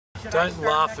Don't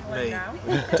laugh at me.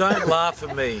 Don't laugh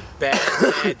at me.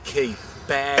 Bad Keith.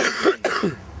 Bad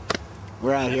Keith.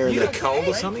 We're out here. You got a cold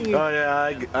or something? Oh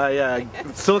yeah,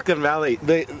 Silicon Valley.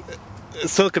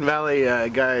 Silicon Valley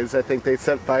guys, I think they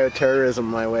sent bioterrorism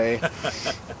my way,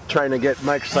 trying to get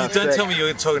Microsoft. Don't tell me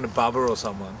you're talking to Bubba or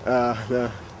someone.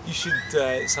 No. You should.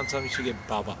 Sometimes you should get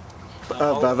Bubba.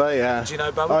 Bubba, yeah. Do you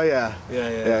know Bubba? Oh yeah.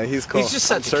 Yeah, he's cool. He's just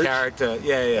such a character.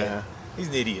 Yeah. He's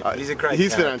an idiot. He's a great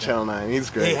He's character. been on Channel 9. He's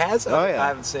great. He has? Oh yeah. I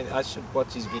haven't seen it. I should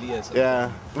watch his videos.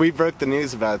 Yeah. We broke the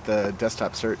news about the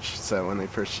desktop search, so when they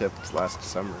first shipped last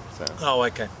summer. So. Oh,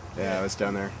 okay. Yeah, I was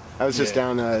down there. I was just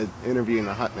down interviewing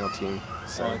the Hotmail team.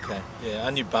 So. Oh, okay. Yeah, I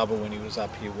knew Bubba when he was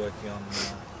up here working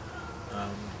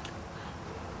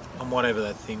on whatever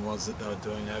that thing was that they were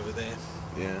doing over there.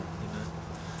 Yeah. You know.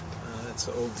 That's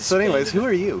all. So, anyways, who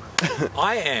are you?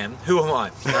 I am. Who am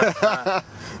I?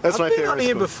 That's my favorite. I've been on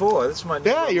here before. This is my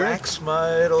relax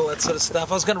mode, all that sort of stuff.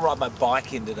 I was going to ride my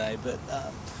bike in today, but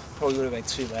probably would have been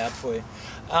too loud for you.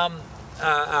 I'm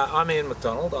Iain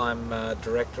McDonald. I'm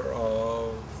Director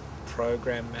of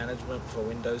Program Management for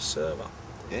Windows Server.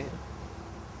 Yeah.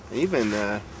 You've been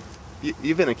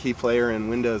a key player in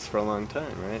Windows for a long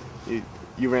time, right?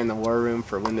 You ran the war room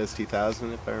for Windows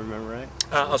 2000, if I remember right.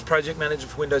 I was project manager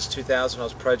for Windows 2000. I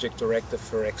was project director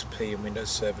for XP and Windows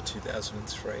Server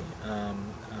 2003.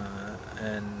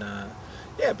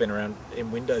 Yeah, I've been around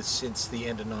in Windows since the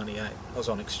end of '98. I was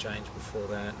on Exchange before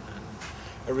that, and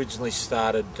originally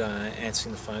started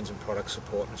answering the phones and product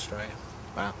support in Australia.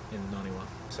 Wow. In '91.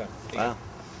 So. Wow.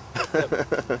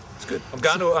 It's good.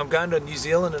 I'm going to New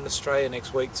Zealand and Australia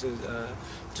next week to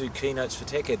do keynotes for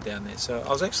TechEd down there. So I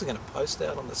was actually going to post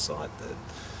out on the site that,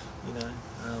 you know,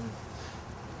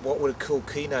 what would a cool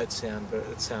keynote sound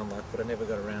like, but I never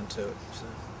got around to it. So,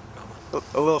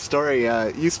 a little story.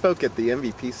 You spoke at the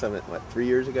MVP Summit, what, 3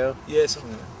 years ago? Yeah,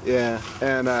 something like that. Yeah,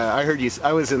 and I heard you.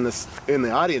 I was in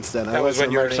the audience then. That was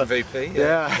when you were an MVP.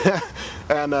 Yeah,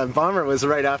 and Bomber was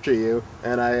right after you,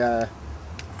 and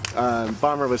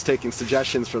Bomber was taking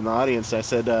suggestions from the audience. I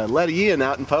said, let Iain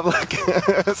out in public.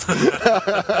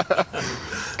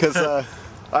 Because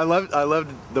I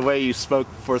loved the way you spoke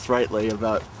forthrightly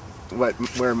about where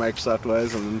Microsoft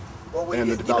was and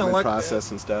the development process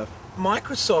and stuff.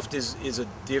 Microsoft is a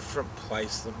different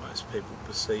place than most people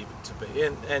perceive it to be.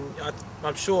 And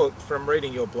I'm sure from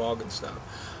reading your blog and stuff,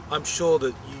 I'm sure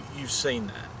that you've seen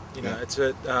that. You know, it's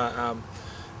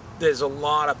there's a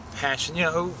lot of passion. You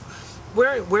know,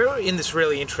 we're in this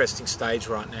really interesting stage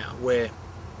right now where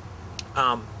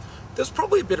there's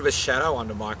probably a bit of a shadow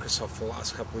under Microsoft for the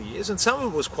last couple of years, and some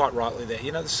of it was quite rightly there.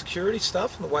 You know, the security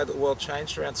stuff and the way that the world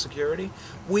changed around security,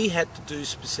 we had to do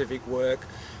specific work.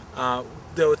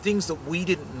 There were things that we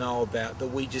didn't know about that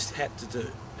we just had to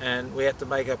do, and we had to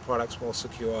make our products more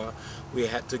secure. We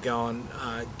had to go and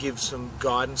give some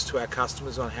guidance to our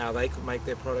customers on how they could make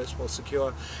their products more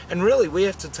secure. And really, we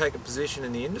have to take a position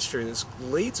in the industry that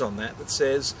leads on that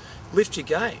says, lift your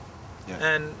game. Yeah.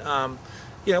 And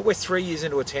you know, we're 3 years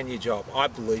into a 10-year job, I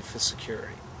believe, for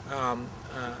security.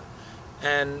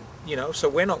 And you know, so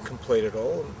we're not complete at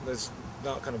all. There's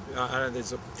not going to. I know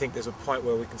think there's a point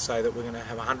where we can say that we're going to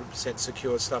have 100%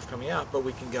 secure stuff coming out, but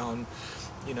we can go and,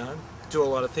 you know, do a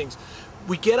lot of things.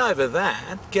 We get over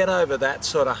that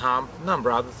sort of harm. A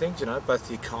number of other things, you know, both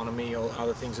the economy or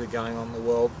other things that are going on in the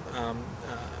world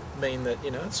mean that, you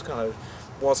know, it's kind of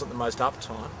wasn't the most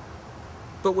uptime.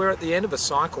 But we're at the end of a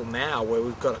cycle now where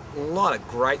we've got a lot of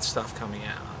great stuff coming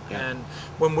out. Yeah. And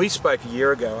when we spoke a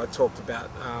year ago, I talked about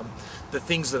the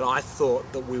things that I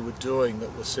thought that we were doing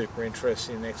that were super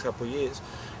interesting in the next couple of years.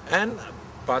 And a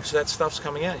bunch of that stuff's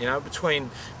coming out, you know, between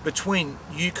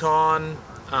Yukon,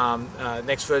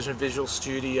 next version of Visual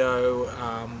Studio,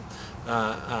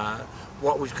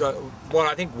 what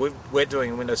I think we're doing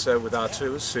in Windows Server with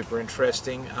R2 is super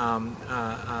interesting.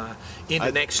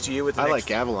 Next year with the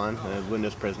like Avalon,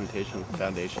 Windows Presentation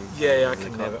Foundation. Yeah,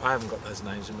 I haven't got those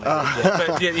names in my head.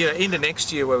 But you know, into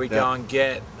next year where we go and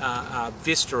get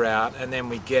Vista out, and then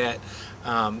we get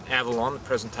Avalon, the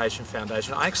Presentation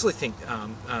Foundation. I actually think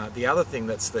the other thing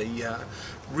that's the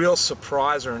real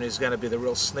surpriser and is going to be the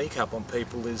real sneak up on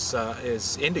people is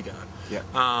Indigo. Yeah.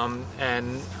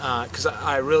 And because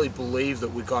I really believe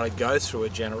that we've got to go through a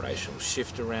generational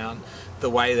shift around the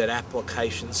way that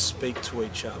applications speak to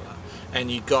each other,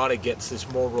 and you've got to get to this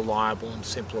more reliable and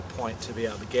simpler point to be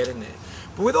able to get in there.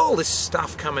 But with all this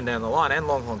stuff coming down the line, and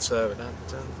Longhorn Server, don't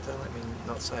let me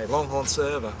not say Longhorn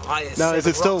Server. Now, is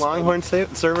it still Longhorn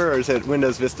Server or is it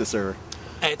Windows Vista Server?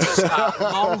 It's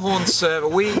Longhorn Server.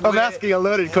 I'm asking a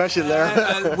loaded question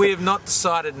there. We have not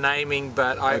decided naming,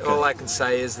 but all I can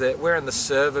say is that we're in the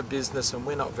server business and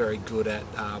we're not very good at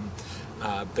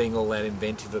being all that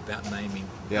inventive about naming.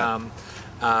 Yeah.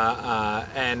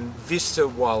 And Vista,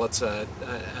 while it's a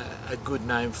good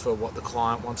name for what the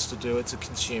client wants to do, it's a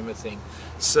consumer thing.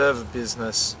 Server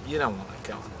business, you don't want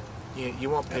to go on. You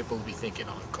want people to be thinking,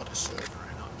 oh, I've got a server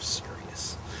and I'm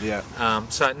serious. Yeah.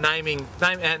 So name,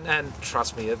 and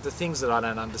trust me, the things that I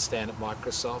don't understand at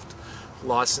Microsoft,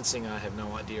 licensing, I have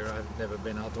no idea. I've never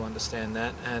been able to understand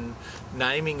that. And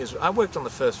naming is, I worked on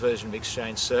the first version of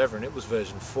Exchange Server, and it was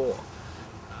version 4.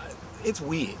 It's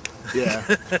weird. Yeah.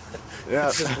 Yeah.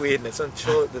 It's just weirdness. I'm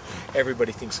sure that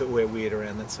everybody thinks that we're weird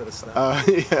around that sort of stuff.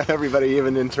 Yeah, everybody,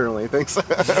 even internally, thinks.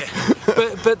 Yeah.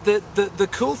 But the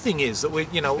cool thing is that we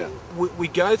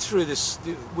go through this.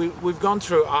 We've gone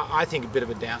through, I think, a bit of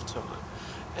a downtime,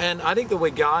 and I think that we're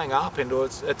going up into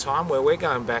a time where we're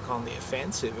going back on the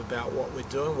offensive about what we're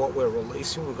doing, what we're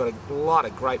releasing. We've got a lot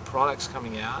of great products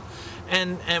coming out,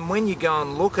 and when you go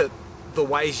and look at the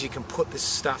ways you can put this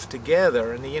stuff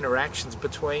together and the interactions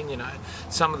between,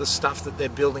 some of the stuff that they're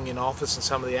building in Office and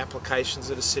some of the applications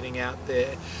that are sitting out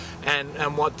there,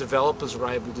 and what developers are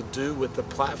able to do with the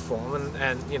platform,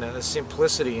 and the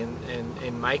simplicity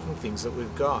in making things that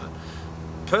we've got.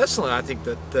 Personally, I think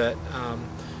that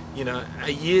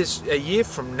a year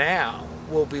from now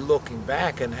we'll be looking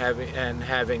back and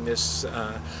having this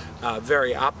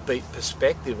very upbeat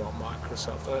perspective on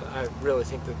Microsoft. I really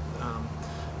think that.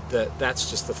 That's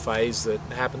just the phase that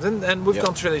happens, and we've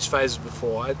gone through these phases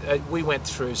before. We went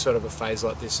through sort of a phase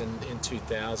like this in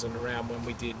 2000, around when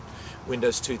we did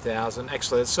Windows 2000.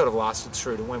 Actually, it sort of lasted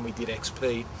through to when we did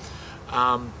XP,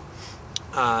 and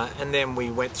then we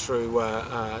went through.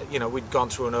 We'd gone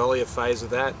through an earlier phase of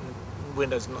that.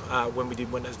 Windows when we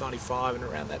did Windows 95 and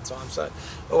around that time. So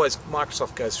always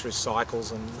Microsoft goes through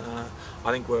cycles, and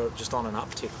I think we're just on an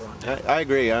uptick right now. I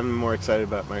agree. I'm more excited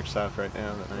about Microsoft right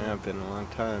now than I have been in a long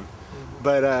time.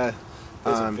 But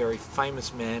there's a very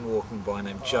famous man walking by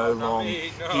named Joe Long. He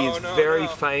is very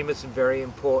famous and very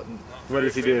important. What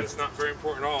does he do? It's not very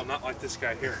important at all. Not like this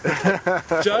guy here.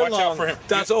 Joe Watch Long out for him.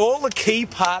 does all the key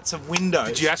parts of Windows.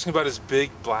 Did you ask him about his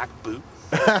big black boot?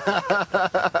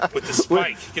 With the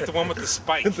spike. Get the one with the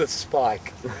spike. The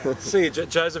spike. See,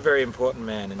 Joe's a very important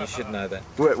man, and you should know that.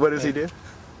 What does he do?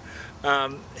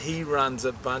 He runs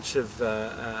a bunch of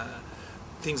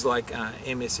things like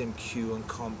MSMQ and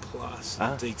Com Plus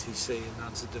and DTC, and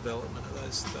runs the development of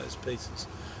those pieces.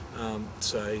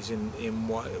 So he's in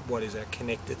what is our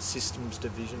connected systems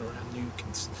division, or our new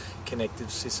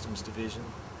connected systems division,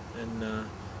 and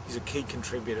he's a key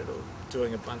contributor to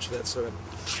doing a bunch of that sort of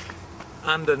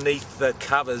underneath the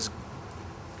covers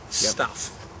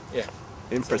stuff. Yeah.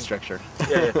 Infrastructure.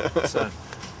 Yeah. So,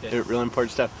 real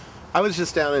important stuff. I was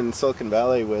just down in Silicon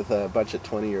Valley with a bunch of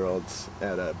 20-year-olds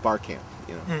at a bar camp,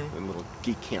 a little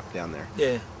geek camp down there.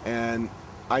 Yeah. And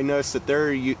I noticed that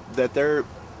they're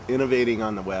innovating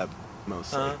on the web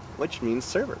mostly, which means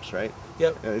servers, right?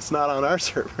 Yep. It's not on our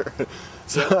server.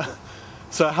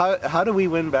 So how do we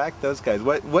win back those guys?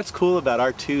 What's cool about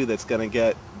R2 that's going to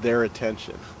get their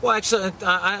attention? Well, actually,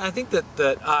 I think that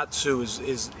R2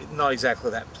 is not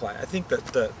exactly that play. I think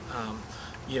that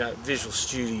Visual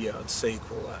Studio and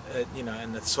SQL,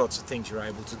 and the sorts of things you're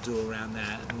able to do around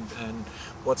that, and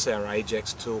what's our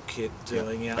Ajax toolkit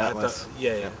doing? Atlas.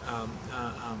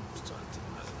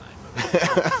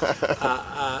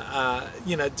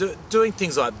 Doing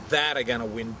things like that are going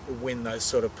to win those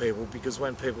sort of people, because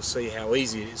when people see how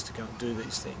easy it is to go and do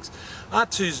these things,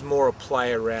 R2 is more a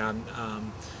play around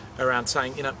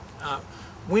saying,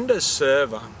 Windows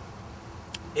Server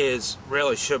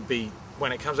should be,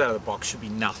 when it comes out of the box, should be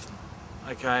nothing.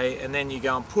 Okay, and then you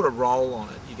go and put a role on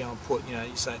it. You go and put, you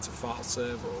say it's a file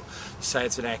server, or you say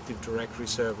it's an Active Directory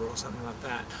server, or something like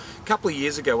that. A couple of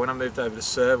years ago, when I moved over to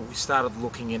server, we started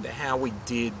looking into how we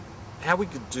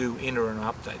could do interim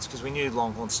updates, because we knew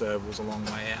Longhorn Server was a long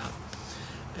way out.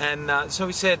 And so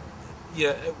we said,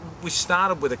 we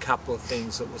started with a couple of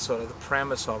things that were sort of the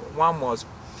premise of it. One was,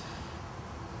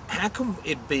 how can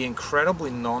it be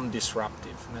incredibly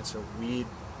non-disruptive? And that's a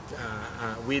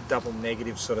weird double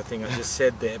negative sort of thing I just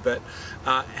said there, but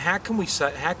how can we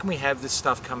have this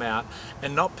stuff come out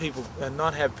and not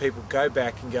have people go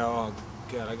back and go, oh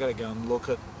God, I got to go and look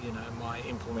at my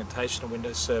implementation of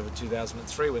Windows Server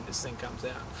 2003 when this thing comes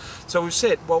out. So we've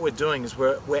said what we're doing is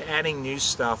we're adding new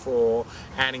stuff, or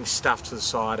adding stuff to the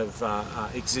side of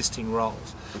existing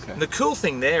roles. Okay. And the cool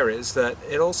thing there is that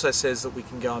it also says that we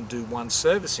can go and do one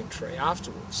servicing tree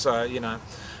afterwards. So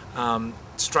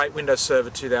straight Windows Server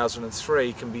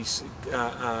 2003 can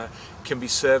be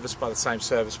serviced by the same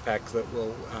service pack that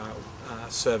will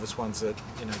service ones that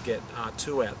get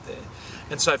R2 out there.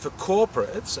 And so for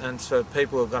corporates and for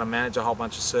people who are going to manage a whole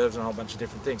bunch of servers and a whole bunch of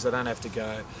different things, they don't have to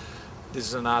go, this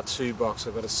is an R2 box,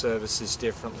 I've got to service this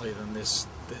differently than this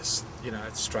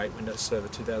straight Windows Server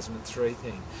 2003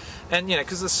 thing. And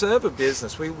because the server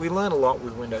business, we learned a lot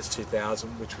with Windows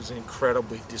 2000, which was an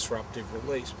incredibly disruptive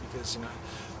release, because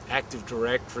Active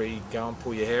Directory, go and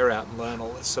pull your hair out and learn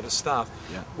all this sort of stuff.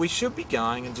 Yeah. We should be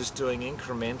going and just doing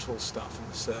incremental stuff in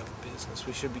the server business.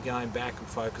 We should be going back and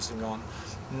focusing on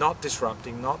not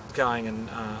disrupting, not going and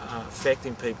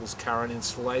affecting people's current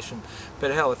installation.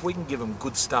 But hell, if we can give them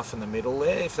good stuff in the middle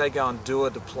there, if they go and do a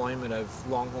deployment of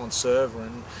Longhorn Server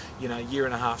and a year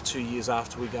and a half, 2 years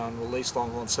after we go and release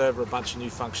Longhorn Server, a bunch of new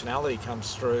functionality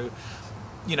comes through,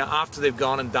 after they've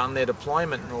gone and done their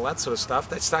deployment and all that sort of stuff,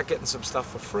 they start getting some stuff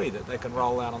for free that they can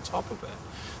roll out on top of it.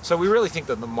 So we really think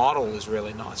that the model is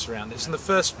really nice around this. And the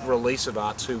first release of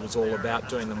R2 was all about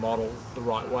doing the model the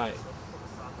right way.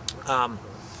 So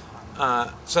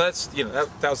that's, that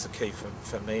was the key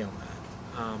for me on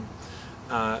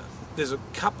that. There's a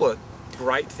couple of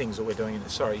great things that we're doing in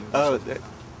this. Sorry.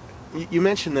 You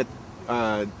mentioned that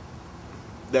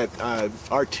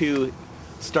R2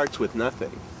 starts with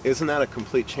nothing. Isn't that a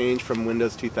complete change from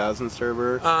Windows 2000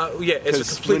 Server? Yeah, it's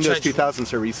a complete Windows change. 2000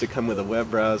 Server used to come with a web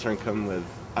browser and come with...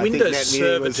 Windows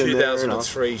Server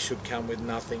 2003 should come with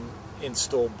nothing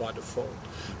installed by default.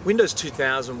 Windows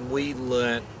 2000, we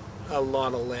learnt a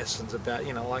lot of lessons about,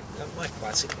 like my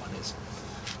classic one is,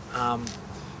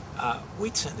 we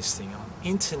turn this thing on,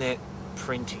 internet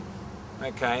printing.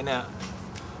 Okay, now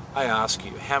I ask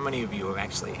you, how many of you have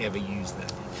actually ever used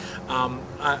that?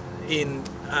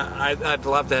 I'd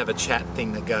love to have a chat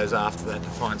thing that goes after that to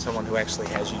find someone who actually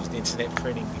has used internet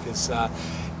printing, because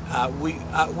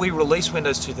we released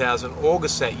Windows 2000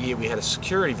 August that year. We had a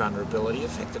security vulnerability,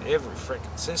 affected every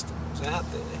freaking system that was out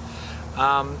there.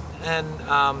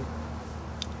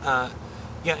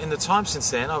 In the time since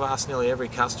then, I've asked nearly every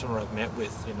customer I've met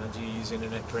with, do you use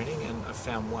internet printing? And I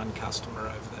found one customer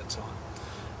over that time.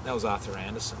 That was Arthur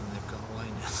Anderson, and they've gone away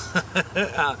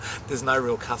now. There's no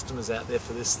real customers out there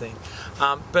for this thing.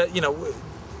 But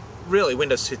really,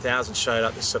 Windows 2000 showed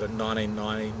up this sort of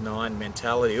 1999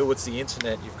 mentality. Oh, it's the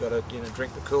internet. You've got to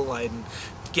drink the Kool-Aid and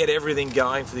get everything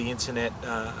going for the internet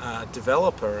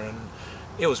developer. And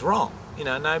it was wrong.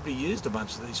 Nobody used a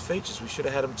bunch of these features. We should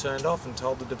have had them turned off and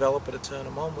told the developer to turn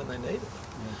them on when they needed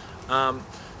them.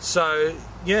 So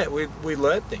yeah, we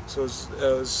learned things. It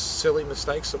was silly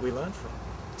mistakes that we learned from.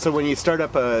 So when you start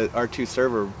up a R2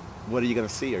 server, what are you going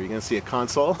to see? Are you going to see a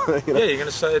console? Yeah, you're going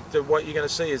to say what you're going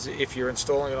to see is, if you're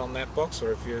installing it on that box,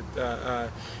 or if you're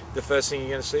the first thing you're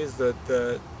going to see is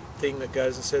the thing that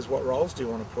goes and says what roles do you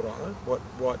want to put on it, what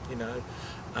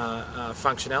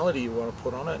functionality you want to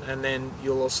put on it, and then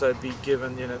you'll also be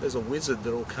given, there's a wizard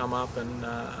that will come up and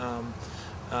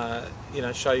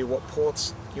show you what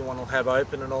ports you want to have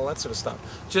open and all that sort of stuff.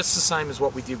 Just the same as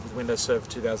what we did with Windows Server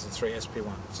 2003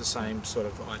 SP1. It's the same sort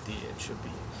of idea. It should be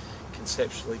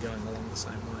conceptually going along the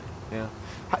same way. Yeah.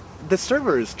 The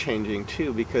server is changing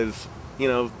too, because,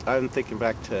 I'm thinking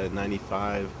back to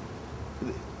 95.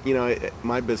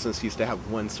 My business used to have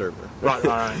one server. Right.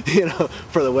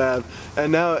 For the web.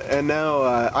 And now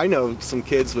I know some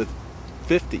kids with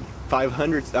 50,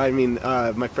 500. I mean,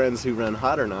 my friends who run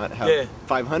Hot or Not have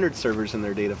 500 servers in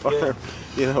their data farm,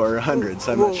 or hundreds.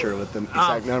 I'm not sure what the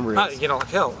exact number is. Like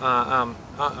hell,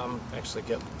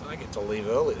 I get to leave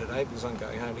early today because I'm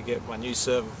going home to get my new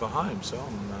server for home. So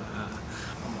I'm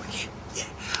like, yeah.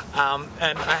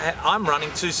 And I'm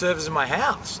running 2 servers in my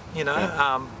house.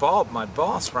 Bob, my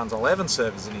boss, runs 11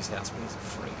 servers in his house, but he's a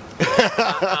freak.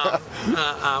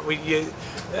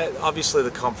 Obviously,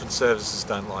 the conference services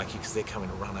don't like you because they're coming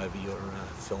to run over your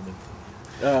filming thing.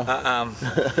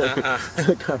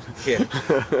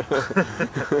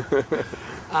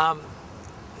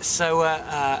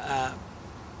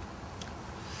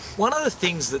 One of the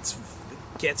things that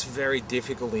gets very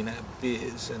difficult in our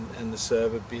biz and the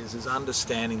server biz is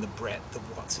understanding the breadth of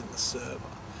what's in the server.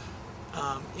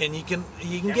 And you can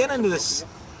get into this.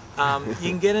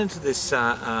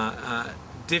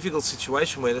 Difficult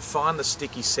situation where to find the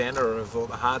sticky center or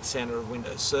the hard center of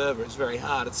Windows Server is very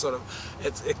hard.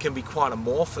 It can be quite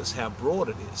amorphous how broad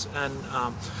it is, and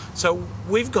so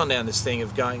we've gone down this thing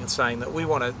of going and saying that we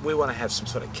want to have some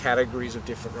sort of categories of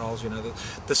different roles.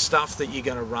 The stuff that you're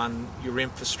going to run your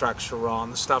infrastructure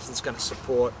on, the stuff that's going to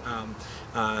support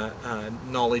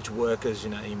knowledge workers,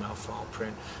 email, file,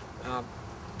 print,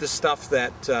 the stuff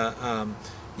that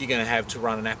you're going to have to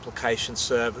run an application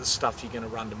server, stuff you're going to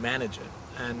run to manage it,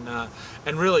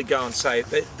 and really go and say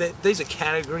these are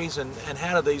categories, and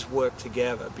how do these work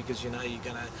together, because you're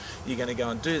going to go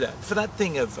and do that. For that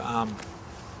thing of a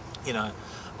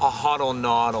hot or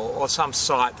not, or some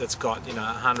site that's got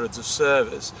hundreds of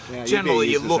servers,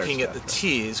 generally you're looking at the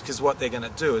tiers, because what they're going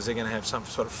to do is they're going to have some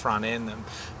sort of front end, and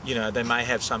they may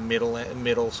have some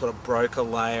middle sort of broker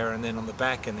layer, and then on the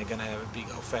back end they're going to have a big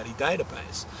old fatty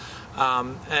database.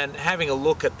 And having a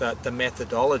look at the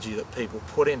methodology that people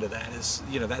put into that is,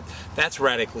 that's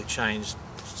radically changed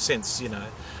since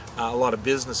a lot of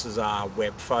businesses are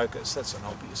web focused. That's an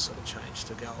obvious sort of change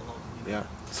to go along. Yeah.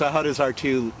 So how does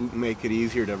R2 make it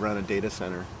easier to run a data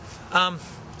center?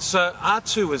 So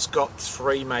R2 has got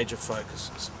 3 major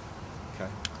focuses. Okay.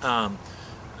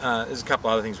 There's a couple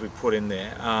other things we put in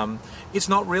there. It's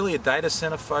not really a data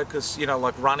center focus,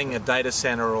 like running a data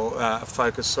center or a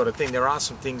focus sort of thing. There are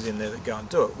some things in there that go and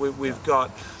do it. We've got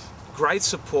great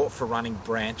support for running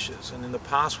branches, and in the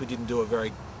past we didn't do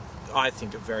I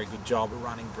think a very good job of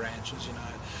running branches,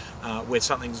 where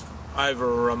something's over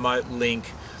a remote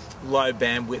link, low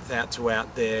bandwidth out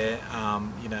there,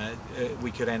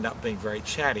 we could end up being very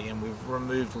chatty, and we've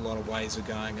removed a lot of ways of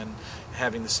going and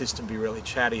having the system be really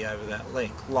chatty over that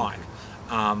link. Like,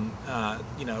 a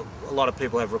lot of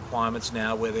people have requirements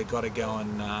now where they've got to go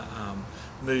and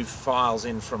move files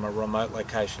in from a remote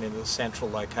location into a central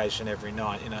location every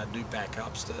night, do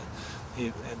backups to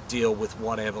deal with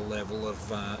whatever level of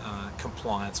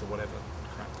compliance or whatever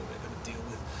crap that they're going to deal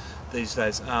with these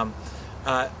days.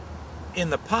 In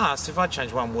the past, if I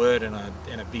change one word in a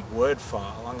big Word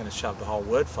file, I'm going to shove the whole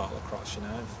Word file across,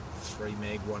 3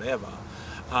 meg, whatever.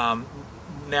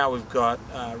 Now we've got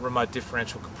remote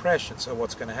differential compression, so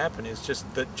what's going to happen is just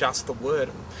the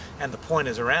word and the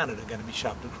pointers around it are going to be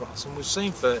shoved across. And we've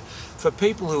seen for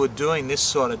people who are doing this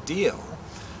sort of deal,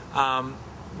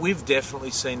 we've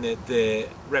definitely seen that their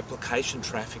replication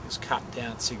traffic is cut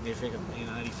down significantly,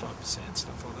 85%,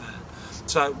 stuff like that.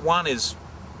 So one is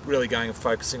really going and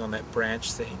focusing on that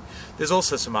branch thing. There's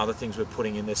also some other things we're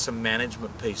putting in there, some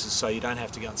management pieces, so you don't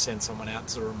have to go and send someone out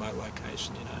to a remote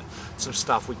location, some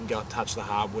stuff we can go and touch the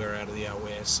hardware out of the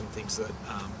OS, some things that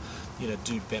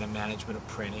do better management of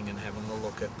printing and having a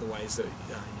look at the ways that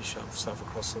you shove stuff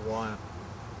across the wire.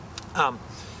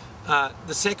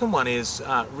 The second one is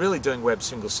really doing web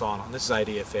single sign-on. This is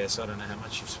ADFS. I don't know how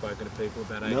much you've spoken to people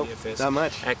about ADFS. Nope, not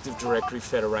much. Active Directory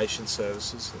Federation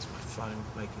Services. That's my phone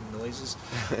making noises.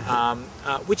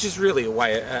 Which is really a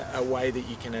way that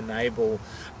you can enable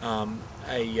a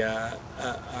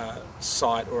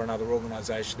site or another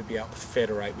organisation to be able to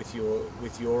federate with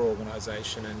your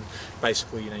organisation, and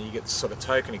basically you get this sort of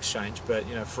token exchange. But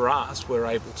for us, we're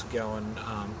able to go and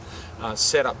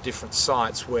set up different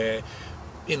sites where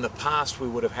in the past we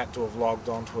would have had to have logged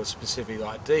on to a specific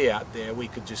ID out there. We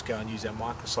could just go and use our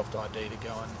Microsoft ID to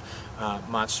go and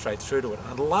march straight through to it.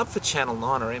 I'd love for Channel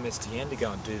 9 or MSDN to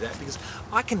go and do that, because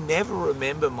I can never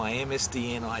remember my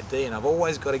MSDN ID, and I've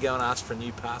always got to go and ask for a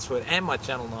new password, and my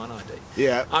Channel 9 ID.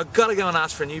 Yeah. I've got to go and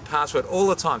ask for a new password all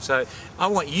the time. So I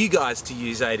want you guys to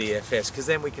use ADFS, because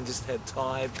then we can just have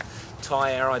tie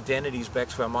our identities back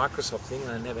to our Microsoft thing,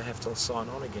 and I never have to sign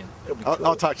on again. It'll be cool.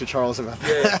 I'll talk to Charles about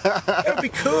that. Yeah, it'll be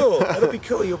cool. It'll be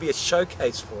cool. You'll be a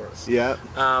showcase for us. Yeah.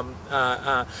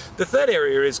 The third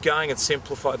area is going and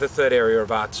simplify. The third area of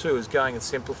R2 is going and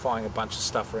simplifying a bunch of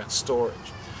stuff around storage.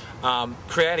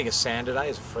 Creating a SAN today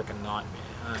is a freaking nightmare.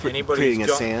 Creating a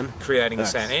SAN? Creating a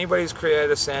SAN. Anybody who's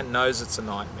created a SAN knows it's a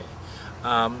nightmare.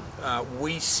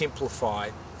 We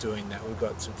simplify doing that. We've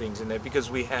got some things in there because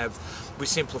we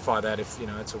simplify that if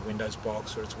it's a Windows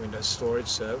box or it's a Windows storage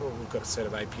server. We've got a set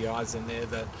of APIs in there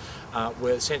that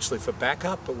we're essentially for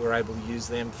backup, but we're able to use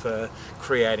them for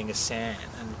creating a SAN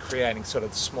and creating sort of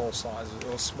the small size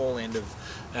or small end of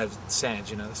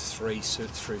SANs, 3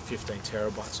 through 15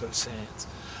 terabyte sort of SANs.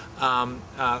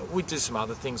 We do some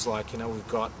other things like, we've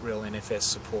got real NFS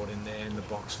support in there in the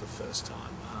box for the first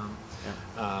time.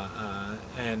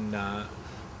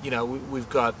 We've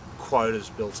got quotas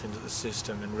built into the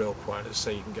system, and real quotas, so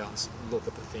you can go and look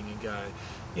at the thing and go,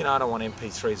 I don't want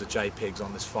MP3s or JPEGs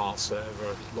on this file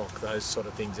server, lock those sort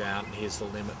of things out, and here's the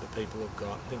limit that people have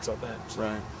got, things like that.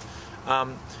 So,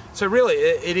 right. So really,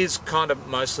 it is kind of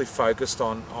mostly focused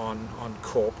on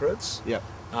corporates. Yep.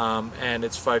 And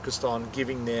it's focused on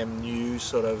giving them new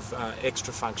sort of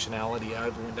extra functionality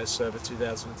over Windows Server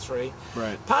 2003.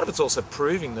 Right. Part of it's also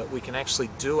proving that we can actually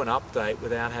do an update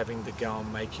without having to go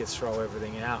and make you throw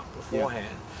everything out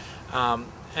beforehand. Yep.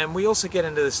 And we also get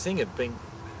into this thing of being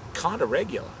kind of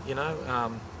regular,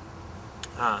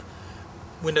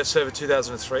 Windows Server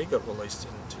 2003 got released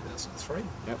in 2003.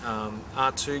 Yep.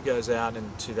 R2 goes out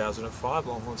in 2005.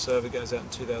 Longhorn Server goes out in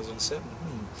 2007.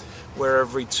 We're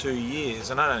every 2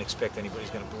 years, and I don't expect anybody's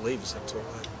going to believe us until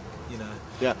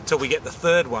until we get the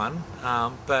third one.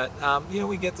 But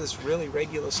we get this really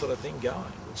regular sort of thing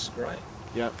going, which is great.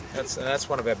 Yeah, that's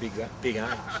one of our big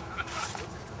aims.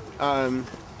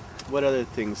 What other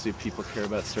things do people care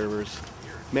about servers?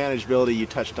 Manageability, you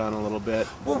touched on a little bit.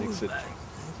 I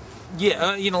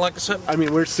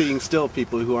mean, we're seeing still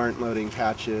people who aren't loading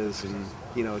patches and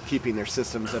keeping their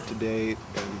systems up to date.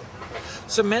 And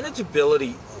so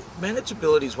manageability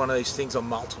is one of these things on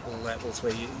multiple levels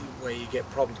where you get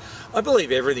problems. I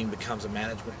believe everything becomes a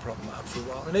management problem after a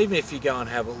while, and even if you go and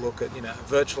have a look at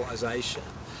virtualization,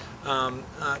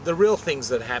 the real things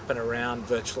that happen around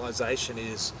virtualization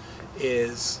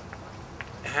is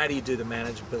how do you do the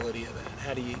manageability of that?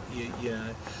 How do you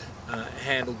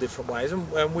handle different ways?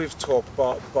 And we've talked.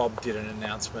 Bob did an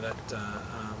announcement at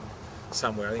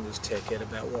somewhere, I think it was TechEd,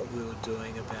 about what we were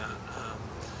doing about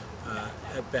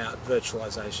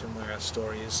virtualization, where our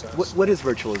story is. So what is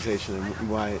virtualization, and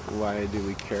why do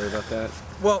we care about that?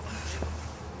 Well,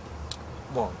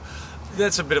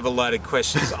 that's a bit of a loaded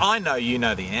question. I know you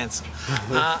know the answer.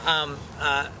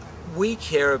 We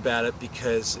care about it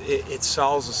because it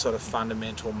solves a sort of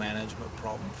fundamental management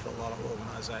problem for a lot of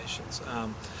organisations,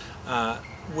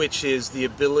 which is the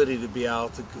ability to be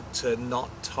able to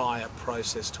not tie a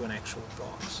process to an actual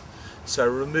box. So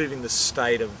removing the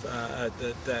state of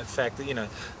the fact that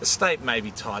the state may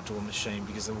be tied to a machine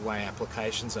because of the way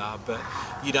applications are, but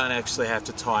you don't actually have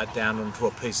to tie it down onto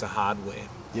a piece of hardware.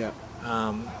 Yeah.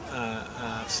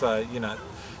 So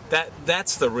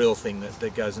that's the real thing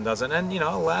that goes and does it, and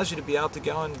allows you to be able to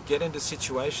go and get into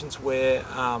situations where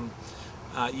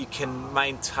you can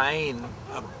maintain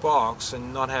a box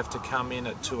and not have to come in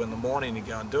at 2 in the morning to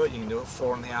go and do it. You can do it at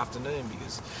 4 in the afternoon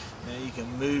because you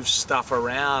can move stuff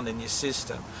around in your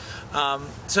system.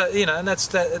 So and that's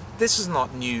that. This is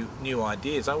not new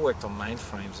ideas. I worked on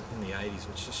mainframes in the 80s,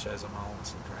 which just shows I'm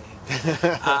old and grey.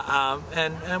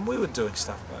 And we were doing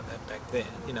stuff like that back then.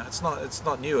 It's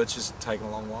not new. It's just taken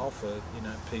a long while for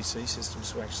PC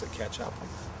systems to actually catch up on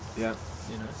that. Yeah.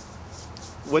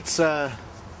 What's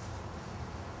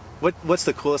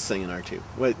the coolest thing in R2?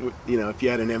 What if you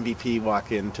had an MVP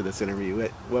walk into this interview,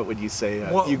 what would you say?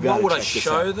 What would I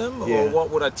show them, or what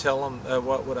would I tell them?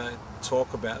 What would I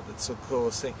talk about that's the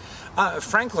coolest thing?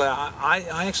 Frankly,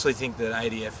 I actually think that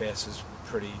ADFS is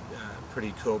pretty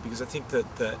cool, because I think that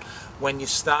when you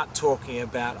start talking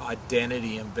about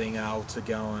identity and being able to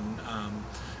go and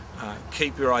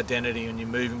keep your identity when you're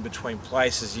moving between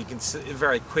places, you can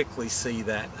very quickly see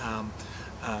that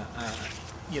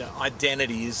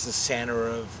identity is the center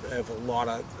of a lot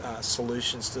of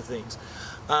solutions to things.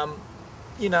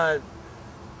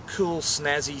 Cool,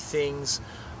 snazzy things.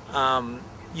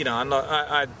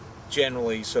 I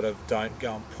generally sort of don't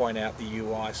go and point out the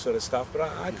UI sort of stuff, but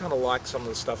I kind of like some of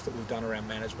the stuff that we've done around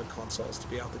management consoles to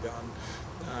be able to go and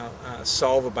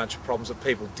solve a bunch of problems that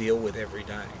people deal with every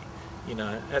day.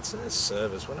 That's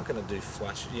servers. We're not going to do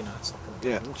flash. It's not going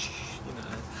to do.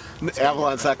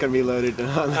 Avalon's not going to be loaded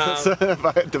on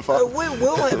by default.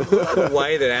 We'll have a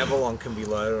way that Avalon can be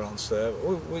loaded on server.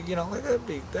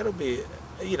 That'll be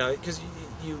because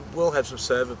you will have some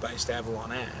server-based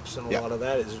Avalon apps, and a lot of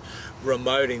that is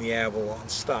remoting the Avalon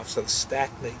stuff. So the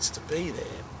stack needs to be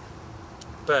there.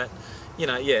 But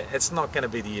it's not going to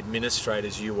be the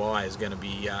administrator's UI is going to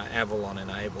be Avalon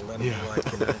enabled. That'll be like,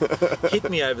 hit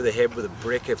me over the head with a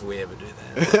brick if we ever do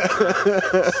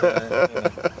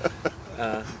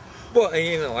that.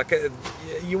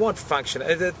 You want function.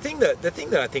 The thing that I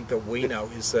think that we know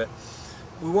is that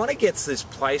we want to get to this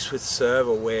place with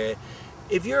server where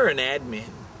if you're an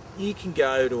admin, you can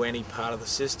go to any part of the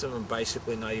system and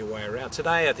basically know your way around.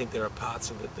 Today, I think there are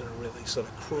parts of it that are really sort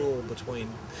of cruel between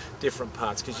different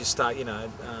parts, because you start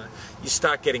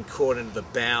getting caught into the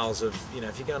bowels of,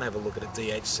 if you go and have a look at a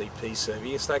DHCP server,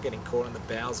 you start getting caught in the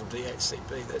bowels of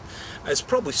DHCP. That it's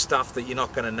probably stuff that you're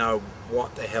not going to know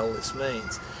what the hell this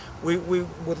means. We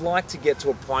would like to get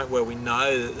to a point where we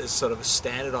know that there's sort of a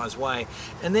standardized way,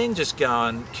 and then just go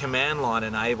and command line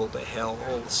enable to hell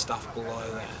all the stuff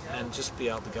below that, and just be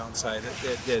able to go and say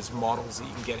that there's models that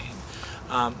you can get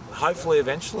in. Hopefully,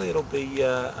 eventually, it'll be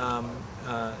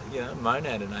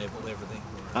monad enabled everything.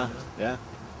 Yeah.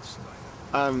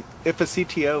 If a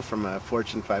CTO from a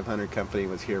Fortune 500 company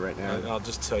was here right now, I'll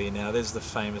just tell you now. There's the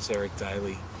famous Eric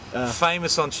Daly.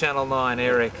 Famous on Channel 9,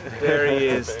 Eric. There he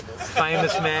is.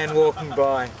 Famous man walking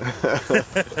by.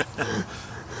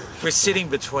 We're sitting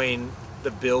between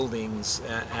the buildings,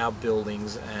 our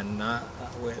buildings, and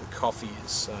where the coffee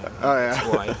is. So Oh, yeah. that's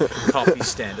why coffee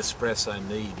stand espresso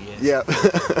need. Yes. Yeah.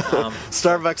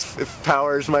 Starbucks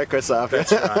powers Microsoft.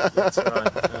 That's right. That's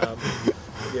right.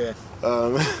 Yeah.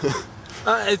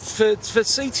 For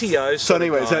CTOs, So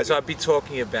anyways, guys, I'd be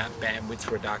talking about bandwidth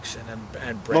reduction and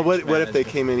Well, branch what if they management.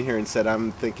 came in here and said,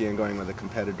 "I'm thinking of going with a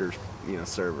competitor's,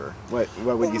 server"?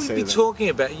 What would you say to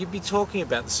them? You'd be talking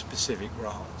about the specific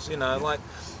roles. Like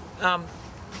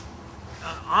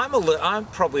I'm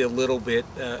probably a little bit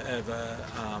of a.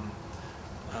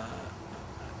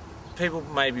 People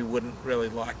maybe wouldn't really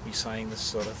like me saying this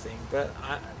sort of thing, but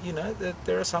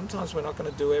there are sometimes we're not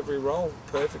going to do every role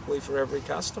perfectly for every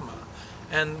customer.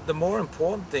 And the more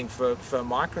important thing for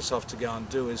Microsoft to go and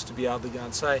do is to be able to go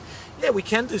and say, yeah, we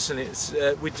can do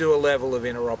we do a level of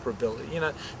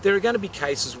interoperability. There are going to be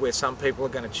cases where some people are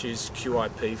going to choose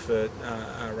QIP for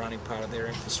running part of their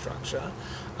infrastructure.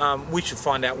 We should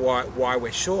find out why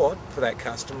we're short for that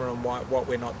customer and what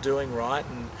we're not doing right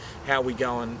and how we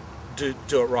go and do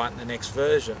it right in the next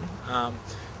version.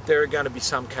 There are going to be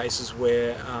some cases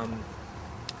where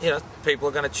people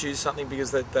are going to choose something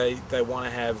because they want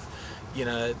to have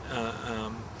a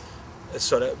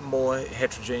sort of more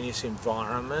heterogeneous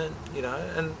environment,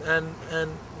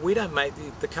 and we don't make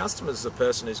the customer's the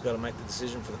person who's got to make the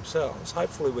decision for themselves.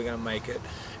 Hopefully we're going to make it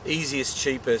easiest,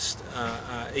 cheapest,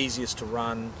 easiest to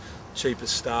run,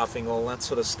 cheapest staffing, all that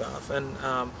sort of stuff, and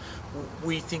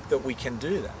we think that we can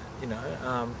do that.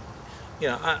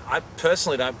 I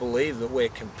personally don't believe that we're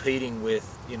competing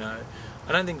with,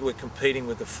 I don't think we're competing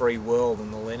with the free world in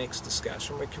the Linux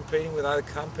discussion. We're competing with other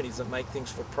companies that make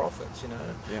things for profits,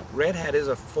 Yeah. Red Hat is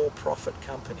a for-profit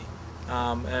company.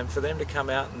 And for them to come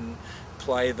out and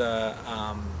play the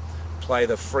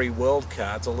free world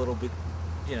card's a little bit,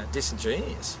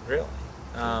 disingenuous, really.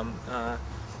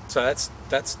 So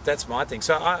that's my thing.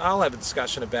 So I'll have a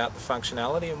discussion about the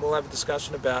functionality, and we'll have a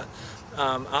discussion about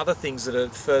other things that are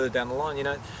further down the line.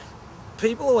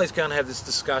 People always go and have this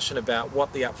discussion about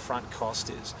what the upfront cost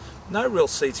is. No real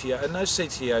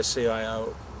CTO,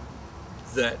 CIO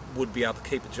that would be able to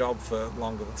keep a job for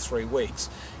longer than 3 weeks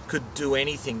could do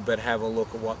anything but have a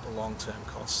look at what the long-term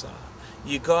costs are.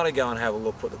 You've got to go and have a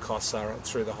look what the costs are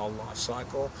through the whole life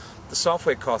cycle. The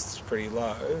software cost is pretty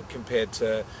low compared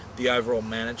to the overall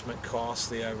management costs,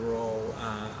 the overall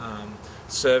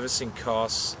servicing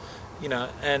costs.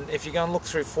 And if you go and look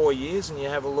through 4 years and you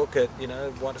have a look at,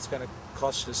 what it's going to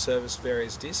cost you to service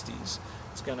various disties,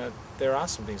 there are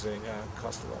some things that are going to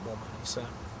cost a lot more money. So,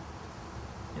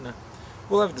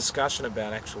 we'll have a discussion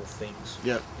about actual things.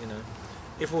 Yep.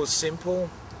 If it was simple,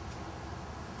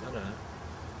 I don't know,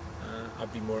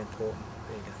 I'd be more important.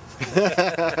 There you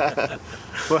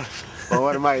go. Well,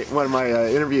 one of my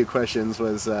interview questions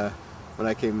was when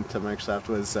I came to Microsoft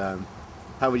was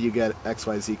how would you get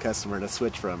XYZ customer to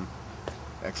switch from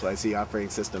XYZ operating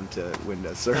system to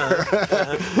Windows Server?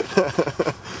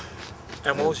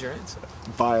 And what was your answer?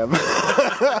 Buy them.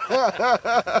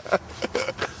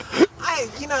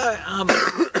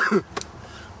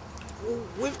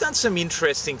 We've done some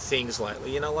interesting things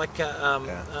lately.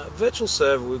 Virtual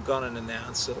Server. We've gone and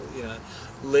announced that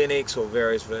Linux or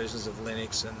various versions of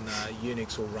Linux and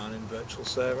Unix will run in Virtual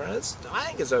Server, and I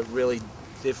think it's a really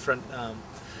different,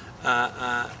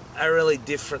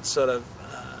 sort of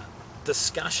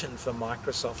discussion for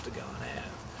Microsoft to go and have.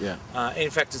 Yeah. In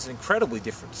fact, it's an incredibly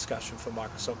different discussion for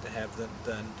Microsoft to have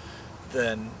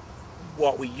than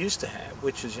what we used to have,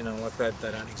 which is, like they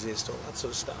don't exist, all that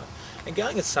sort of stuff. And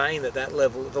going and saying the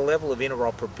level of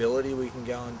interoperability we can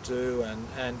go and do,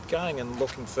 and going and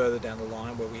looking further down the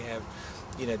line where we have,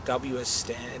 WS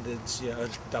standards,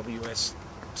 WS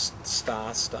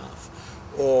star stuff,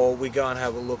 or we go and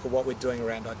have a look at what we're doing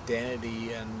around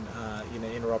identity and,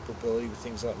 interoperability with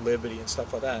things like Liberty and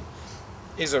stuff like that,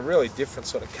 is a really different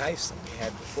sort of case than we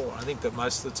had before. I think that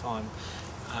most of the time,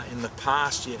 in the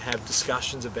past, you'd have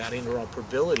discussions about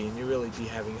interoperability, and you'd really be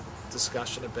having a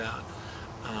discussion about,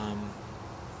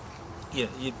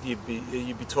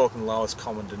 you'd be talking lowest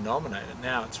common denominator.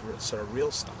 Now it's sort of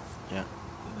real stuff. Yeah.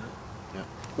 Yeah.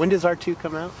 When does R2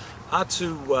 come out?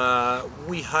 R2,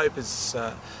 we hope is,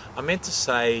 I meant to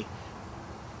say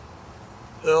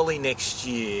early next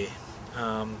year.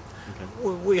 Okay.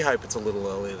 We hope it's a little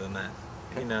earlier than that.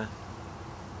 Okay.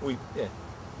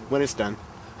 When it's done.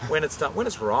 When it's done, when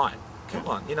it's right. Come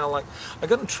on, I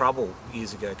got in trouble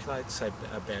years ago. Can I say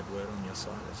a bad word on your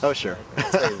side? Oh, sure.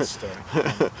 I'll tell you the story.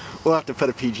 We'll have to put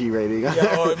a PG rating on.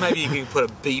 Yeah, or maybe you can put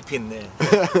a beep in there.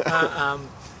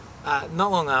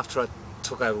 Not long after I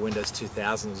took over Windows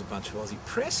 2000, there was a bunch of Aussie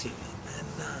press here, and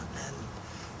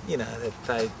you know,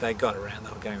 that they got around,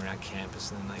 they were going around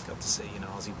campus, and then they got to see, you know,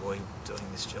 Aussie boy doing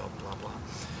this job, blah, blah.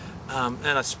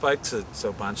 And I spoke to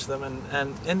a bunch of them,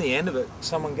 and in the end of it,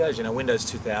 someone goes, you know, Windows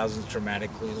 2000 is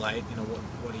dramatically late, you know,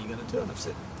 what are you going to do? And I've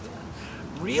said, you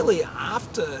know, really,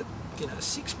 after, you know,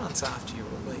 6 months after your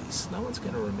release, no one's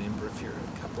going to remember if you're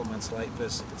a couple of months late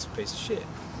versus if it's a piece of shit.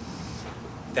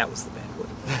 That was the bad word.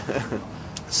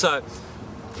 So,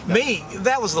 me,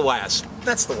 that's the way I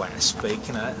speak,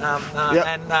 you know.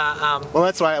 Well,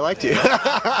 that's why I liked you.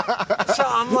 so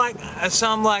I'm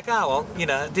like, oh well, you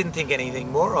know, didn't think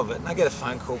anything more of it. And I get a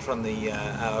phone call from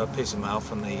a piece of mail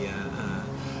from the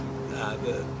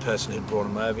person who brought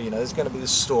him over. You know, there's going to be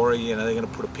this story. You know, they're going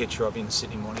to put a picture of you in the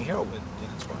Sydney Morning Herald. But, you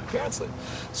know, that's where my parents live.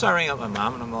 So I ring up my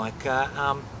mum and I'm like,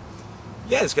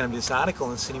 yeah, there's going to be this article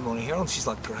in the Sydney Morning Herald. And she's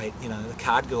like, great, you know, the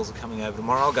card girls are coming over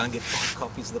tomorrow. I'll go and get 5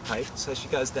 copies of the paper. So she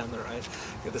goes down the road,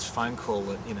 get this phone call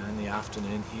that, you know, in the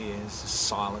afternoon here, it's just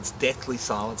silence, deathly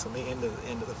silence on the end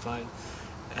of the phone.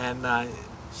 And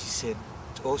she said,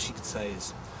 all she could say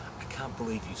is, I can't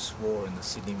believe you swore in the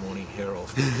Sydney Morning Herald.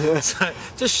 So it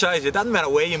just shows you, it doesn't matter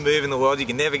where you move in the world, you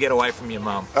can never get away from your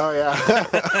mum. Oh, yeah.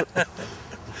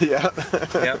 Yeah.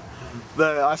 Yep.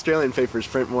 The Australian papers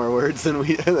print more words than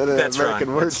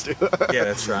American words do. Yeah,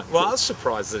 that's right. Well, I was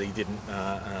surprised that he didn't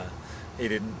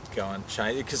go and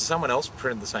change it, because someone else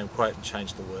printed the same quote and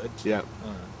changed the words. Yeah.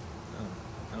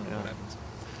 I don't know what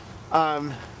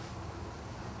happens.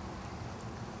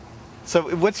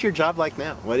 So, what's your job like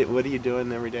now? What are you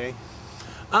doing every day?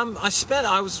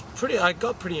 I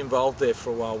got pretty involved there for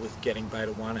a while with getting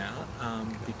Beta 1 out,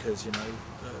 because, you know,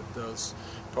 there was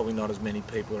probably not as many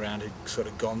people around who'd sort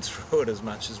of gone through it as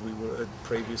much as we would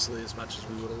previously, as much as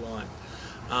we would have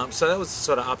liked. So that was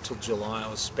sort of up till July. I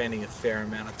was spending a fair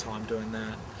amount of time doing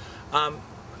that.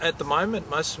 At the moment,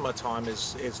 most of my time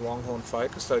is Longhorn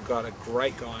focused. I've got a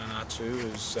great guy on R2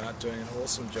 who's doing an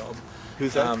awesome job.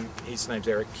 Who's that? His name's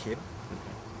Eric Kidd.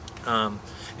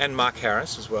 And Mark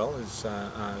Harris as well, who's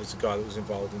a guy that was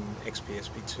involved in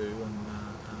XPSP2 and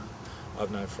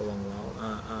I've known for a long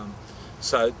while.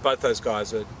 So both those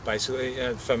guys are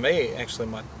basically, for me, actually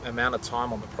my amount of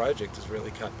time on the project has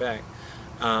really cut back.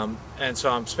 And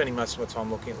so I'm spending most of my time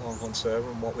looking at Longhorn Server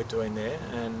and what we're doing there.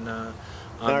 And now,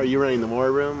 are you running the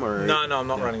war room, or? No, I'm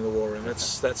not running the war room.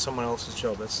 That's someone else's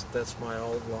job. That's my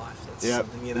old life. That's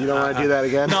something, you don't want to do that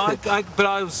again? No, but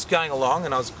I was going along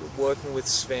and I was working with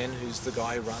Sven, who's the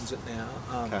guy who runs it now.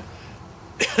 Okay.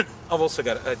 I've also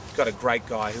got a great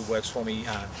guy who works for me,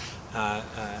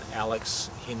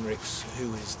 Alex Hinrichs,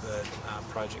 who is the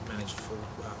project manager for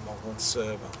Longhorn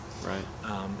Server. Right.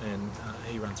 And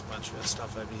he runs a bunch of our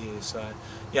stuff over here. So,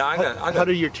 yeah, How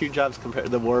do your two jobs compare?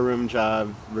 The war room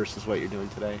job versus what you're doing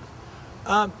today?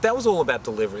 That was all about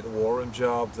delivery. The war room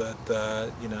job,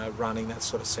 you know, running that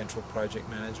sort of central project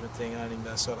management thing, owning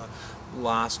that sort of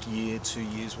last year, 2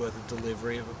 years worth of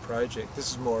delivery of a project.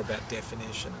 This is more about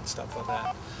definition and stuff like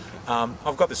that.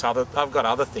 I've got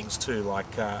other things too,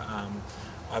 like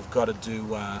I've got to do.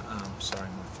 Sorry,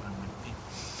 my phone went.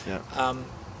 Yeah.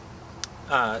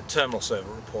 Terminal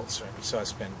server reports for me, so I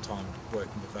spend time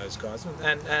working with those guys,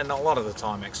 and a lot of the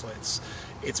time actually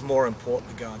it's more important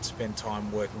to go and spend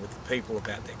time working with the people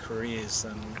about their careers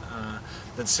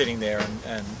than sitting there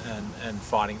and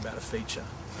fighting about a feature.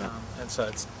 And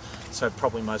so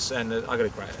probably most, and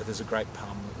there's a great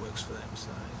palm that works for them, so,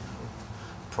 you know,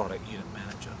 product unit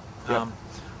manager.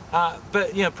 Yep.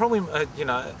 But you know, probably you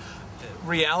know,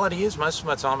 reality is most of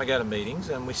my time I go to meetings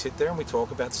and we sit there and we talk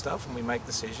about stuff and we make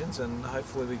decisions, and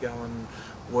hopefully we go and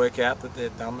work out that they're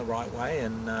done the right way,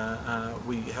 and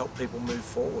we help people move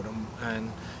forward,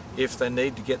 and if they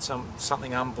need to get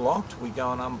something unblocked, we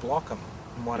go and unblock them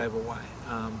in whatever way.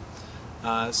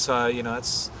 So you know,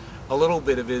 it's a little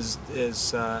bit of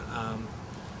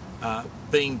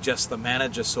being just the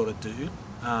manager sort of dude,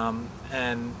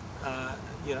 and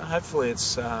you know, hopefully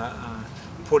it's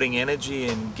putting energy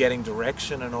and getting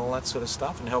direction and all that sort of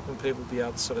stuff, and helping people be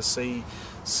able to sort of see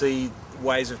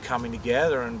ways of coming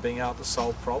together and being able to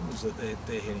solve problems that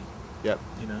they're hitting. Yep.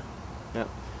 You know. Yep.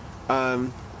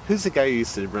 Who's the guy who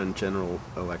used to run General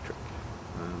Electric?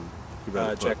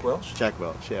 Jack Welch. Jack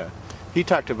Welch. Yeah. He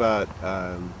talked about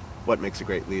what makes a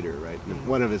great leader, right? And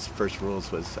one of his first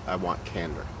rules was, I want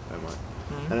candor.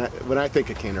 Mm-hmm. And when I think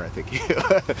of candor, I think you.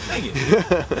 Thank you.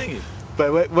 Thank you.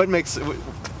 But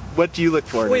what do you look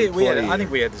for? I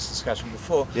think we had this discussion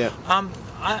before. Yeah.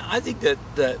 I think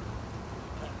that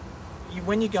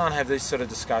when you go and have these sort of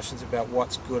discussions about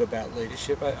what's good about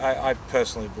leadership, I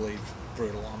personally believe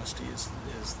brutal honesty is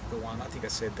the one. I think I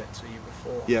said that to you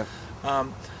before. Yeah.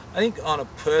 I think on a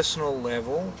personal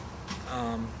level,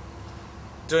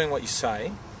 doing what you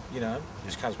say you know,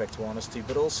 which comes back to honesty,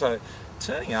 but also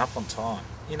turning up on time.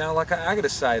 You know, like I got to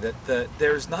say that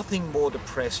there is nothing more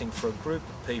depressing for a group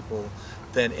of people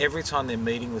than every time they're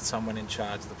meeting with someone in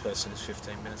charge, the person is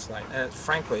 15 minutes late. And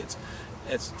frankly,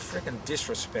 it's freaking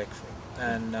disrespectful.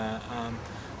 And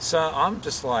so I'm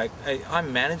just like, I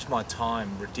manage my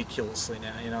time ridiculously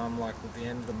now. You know, I'm like at the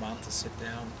end of the month I sit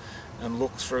down and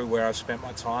look through where I've spent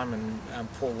my time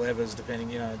and pull levers depending,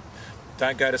 you know,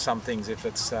 don't go to some things if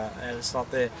it's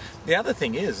not there. The other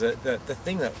thing is that the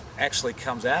thing that actually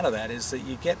comes out of that is that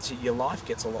your life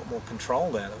gets a lot more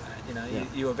controlled out of that. You know,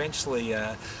 you eventually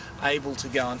able to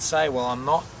go and say, well, I'm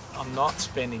not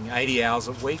spending 80 hours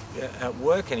a week at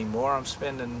work anymore. I'm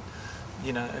spending,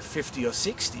 you know, 50 or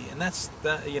 60, and that's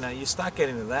you know, you start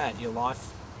getting to that, your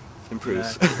life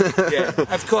improves. Yeah,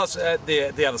 of course.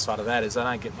 The other side of that is I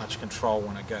don't get much control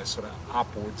when I go sort of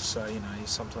upwards. So you know,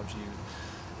 sometimes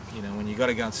you know, when you got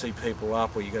to go and see people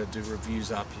up, or you got to do reviews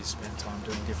up, you spend time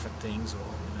doing different things, or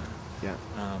you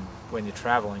know, when you're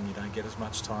traveling, you don't get as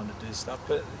much time to do stuff.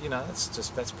 But you know,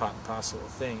 that's part and parcel of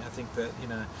the thing. I think that, you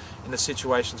know, in the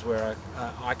situations where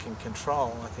I can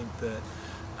control, I think that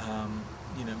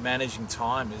you know, managing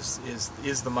time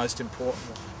is the most important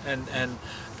one, and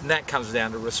that comes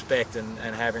down to respect and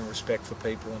having respect for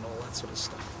people and all that sort of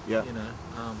stuff. Yeah. You know.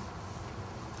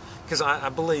 Because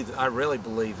I really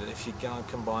believe that if you go and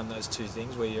combine those two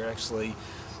things, where you're actually,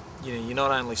 you know, you're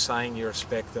not only saying you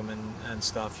respect them and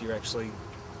stuff, you're actually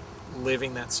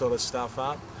living that sort of stuff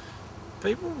up,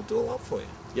 people will do a lot for you.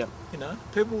 Yeah. You know,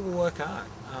 people will work hard.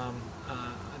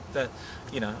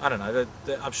 You know, I don't know.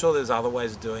 I'm sure there's other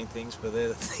ways of doing things, but they're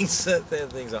the things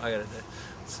that I got to do.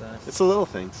 So it's the little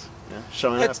things. Yeah.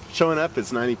 Showing up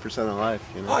is 90% of life.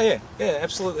 You know. Oh yeah,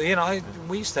 absolutely. You know,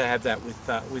 we used to have that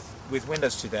with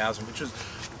Windows 2000, which was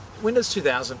Windows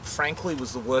 2000. Frankly,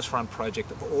 was the worst run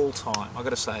project of all time. I got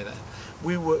to say that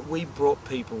we brought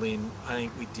people in. I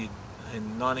think we did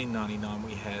in 1999.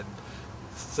 We had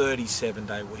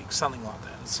 37-day weeks, something like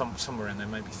that. Somewhere around there,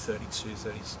 maybe 32,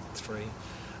 33.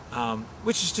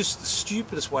 Which is just the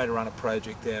stupidest way to run a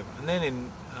project ever. And then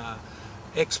in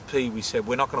XP we said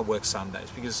we're not going to work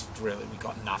Sundays, because really we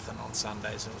got nothing on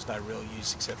Sundays and there was no real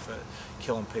use except for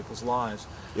killing people's lives.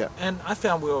 Yeah. And I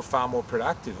found we were far more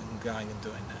productive in going and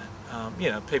doing that.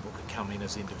 You know, people could come in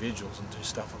as individuals and do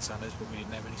stuff on Sundays, but we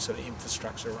didn't have any sort of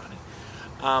infrastructure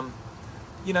running.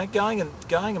 You know, going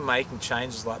and making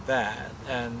changes like that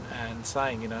and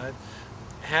saying, you know,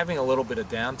 having a little bit of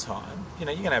downtime, you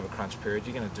know, you're going to have a crunch period,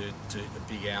 you're going to do the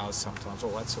big hours sometimes,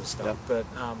 all that sort of stuff. Yep.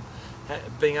 But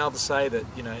being able to say that,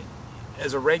 you know,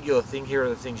 as a regular thing, here are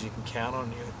the things you can count on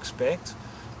and you expect,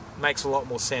 makes a lot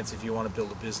more sense if you want to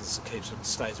build a business that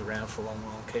stays around for a long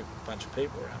while and keep a bunch of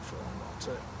people around for a long while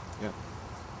too. Yeah.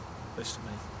 At least to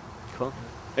me. Cool.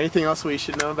 Yeah. Anything else we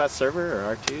should know about server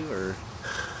or R2 or?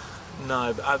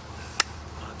 No, but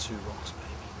R2 rocks,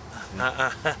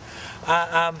 baby.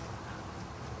 Yeah.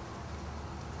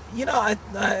 You know,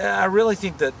 I really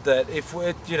think that if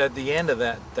we're, you know, at the end of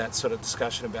that sort of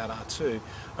discussion about R2,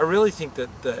 I really think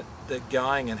that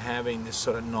going and having this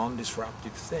sort of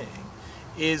non-disruptive thing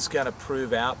is going to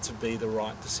prove out to be the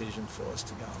right decision for us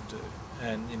to go and do.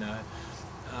 And, you know,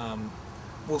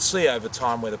 we'll see over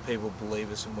time whether people believe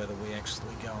us and whether we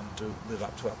actually go and live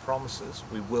up to our promises.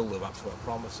 We will live up to our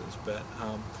promises, but,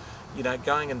 you know,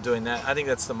 going and doing that, I think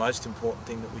that's the most important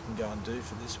thing that we can go and do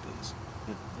for this biz.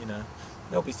 You know,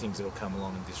 there'll be things that'll come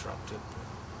along and disrupt it, but,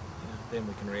 you know, then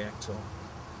we can react to them.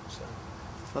 So.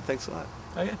 Well, thanks a lot.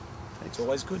 Oh yeah, it's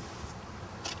always good.